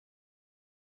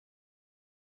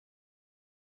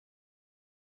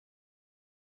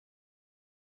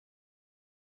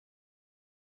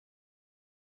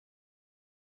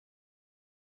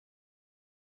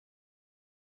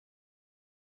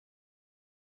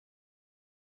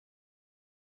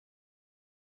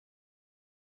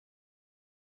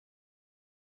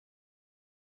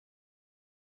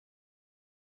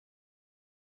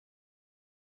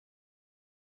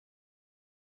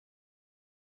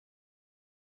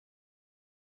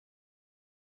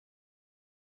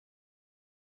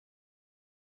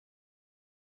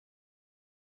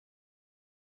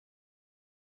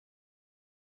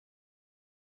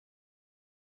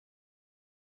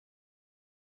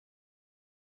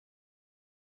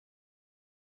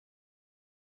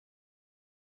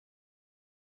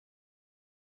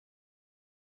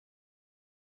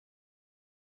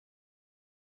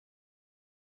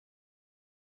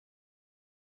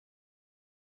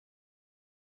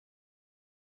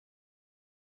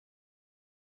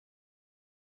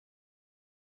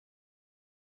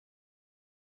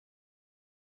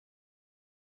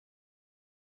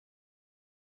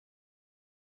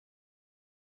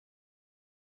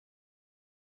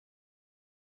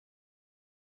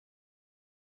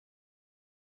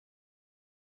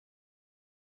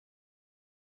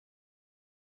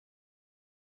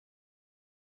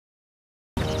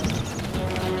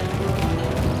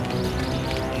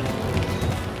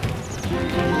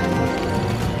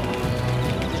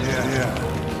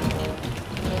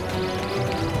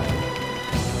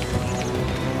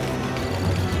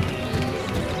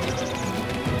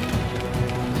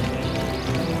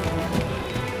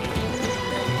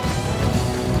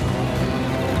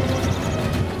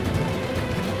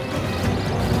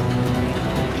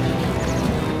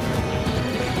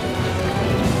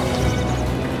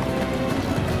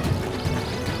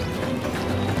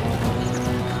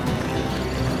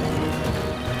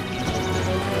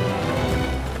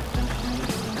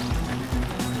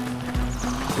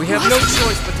We have no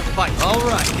choice but to fight. All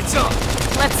right, it's on.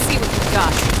 Let's see what you've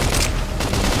got.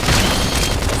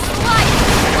 Slide!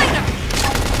 Later!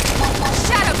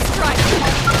 Shadow strike!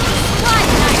 Slide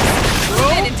knife!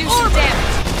 Move in and do some damage!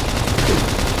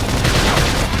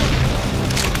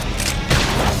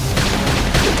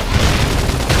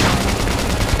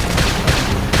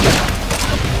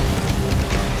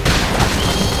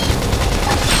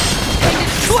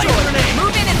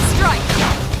 Move in and strike!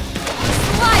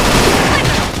 Slide!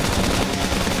 Later!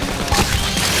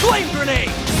 Flame grenade!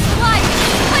 Slide!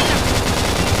 Later!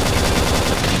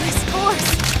 Nice force!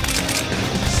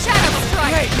 Shadow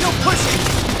strike! Hey, no pushing!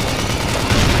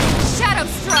 Shadow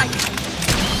strike!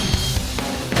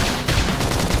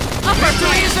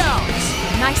 Victory is ours!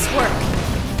 Nice work.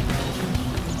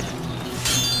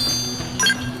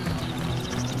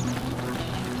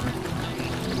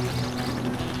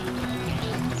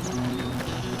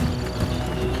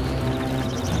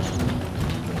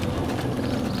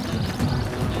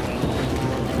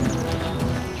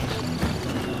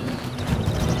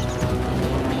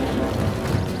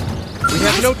 We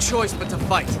have no choice but to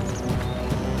fight.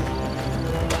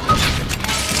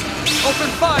 Open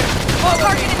fire!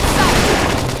 Target in sight!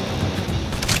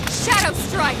 Shadow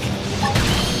strike!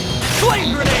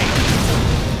 Flame grenade!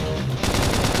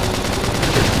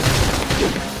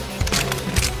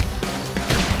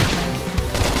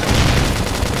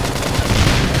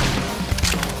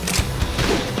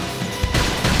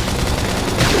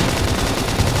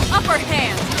 Upper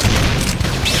hand!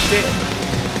 Dead.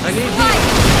 I need Slide!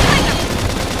 healing. Later!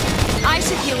 I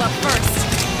should heal up first.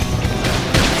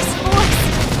 Nice force!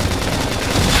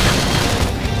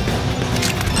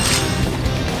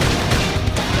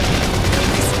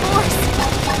 Nice force!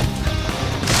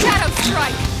 Shadow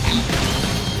strike!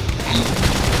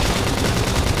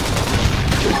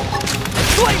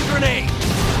 Flame grenade!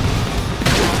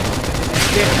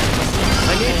 Dead.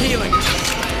 I need healing.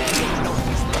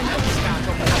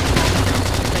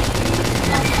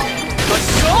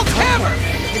 Assault hammer!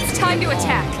 It's time to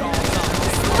attack.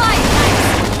 Slide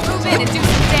knife! Move in and do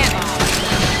some damage.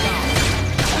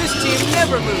 This team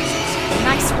never loses.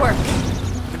 Nice work.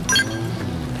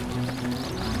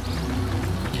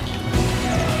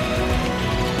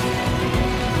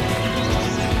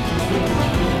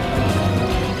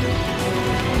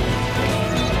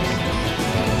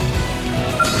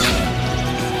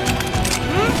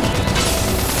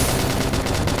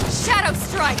 Shadow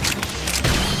strike!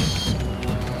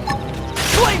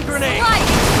 Flame grenade! Slide!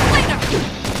 Later!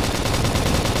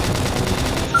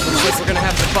 Looks like we're gonna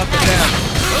have to buckle down.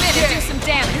 Move in and do some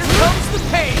damage. Here comes the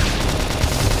pain!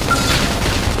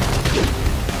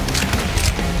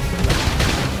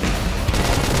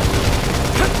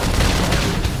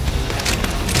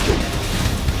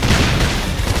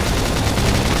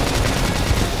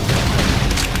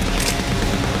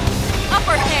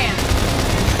 Upper hand!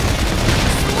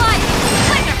 Slide!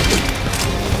 Later!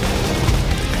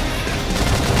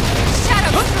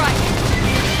 Shadow strike!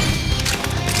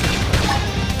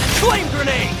 Flame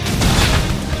grenade!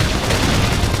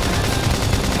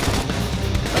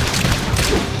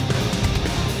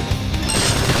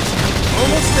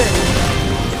 Almost there.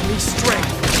 Give me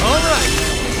strength. All right.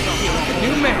 Feel like a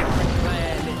new man.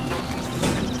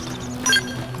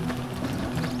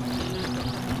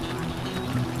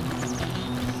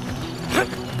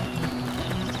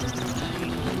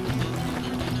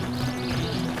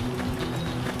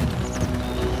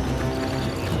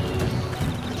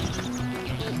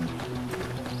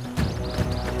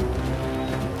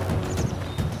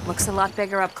 Looks a lot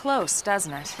bigger up close,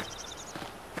 doesn't it?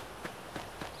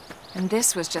 And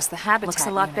this was just the habitat. Looks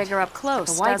a lot bigger up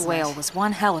close. The white whale was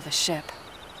one hell of a ship.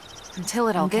 Until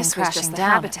it all came crashing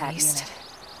down, at least.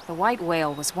 The white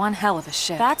whale was one hell of a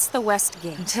ship. That's the west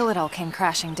gate. Until it all came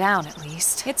crashing down, at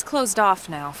least. It's closed off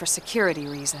now for security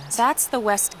reasons. That's the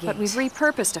west gate. But we've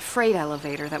repurposed a freight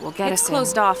elevator that will get us in. It's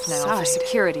closed off now for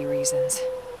security reasons.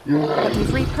 But we've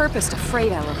repurposed a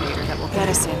freight elevator that will get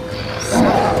us in.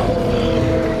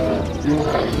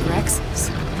 Rex's.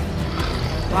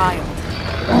 Wild.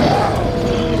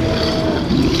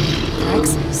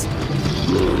 Rex's.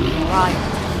 Wild.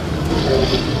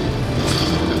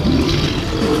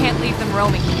 We can't leave them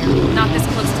roaming here. Not this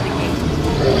close to the gate.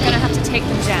 We're gonna have to take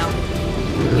them down.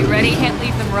 You ready? Can't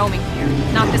leave them roaming here.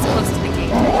 Not this close to the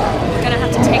gate. We're gonna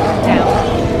have to take them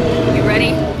down. You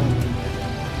ready?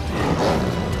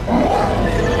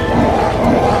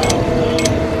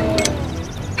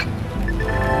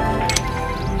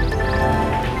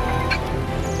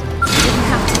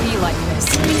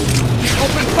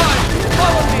 Open fire!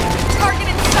 Follow me! Target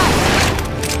in sight!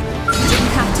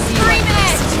 Didn't have to be Scream like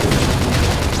edge! this.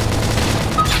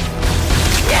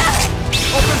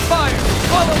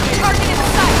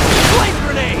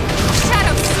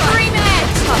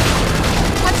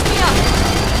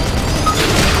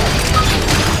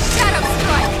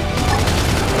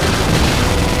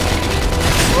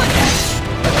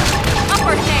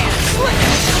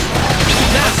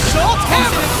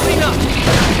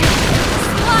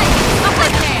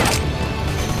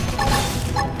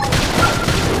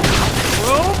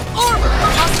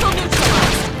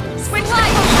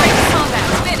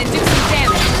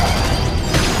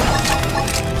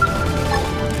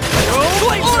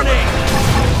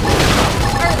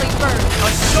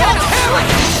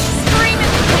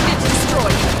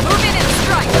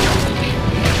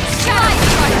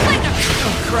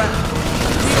 trap.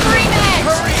 Scream it!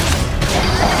 Hurry!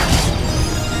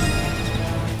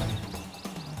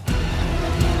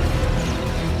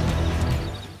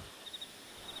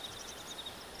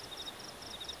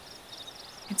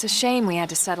 It's a shame we had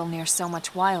to settle near so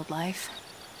much wildlife.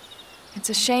 It's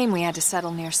a shame we had to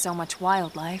settle near so much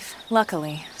wildlife.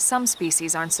 Luckily, some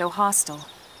species aren't so hostile.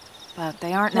 But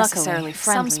they aren't necessarily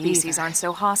friendly. Some species aren't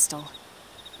so hostile.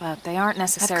 But they aren't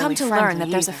necessarily friendly. I've come to learn that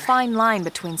there's a fine line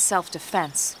between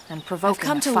self-defense and provoking a fight. I've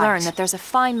come to learn that there's a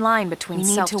fine line between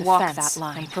self-defense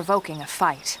and provoking a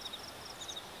fight.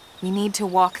 We need to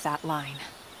walk that line.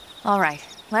 All right,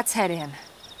 let's head in.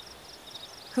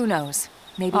 Who knows?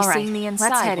 Maybe seeing the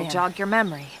inside will jog your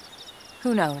memory.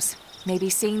 Who knows? Maybe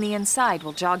seeing the inside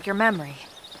will jog your memory.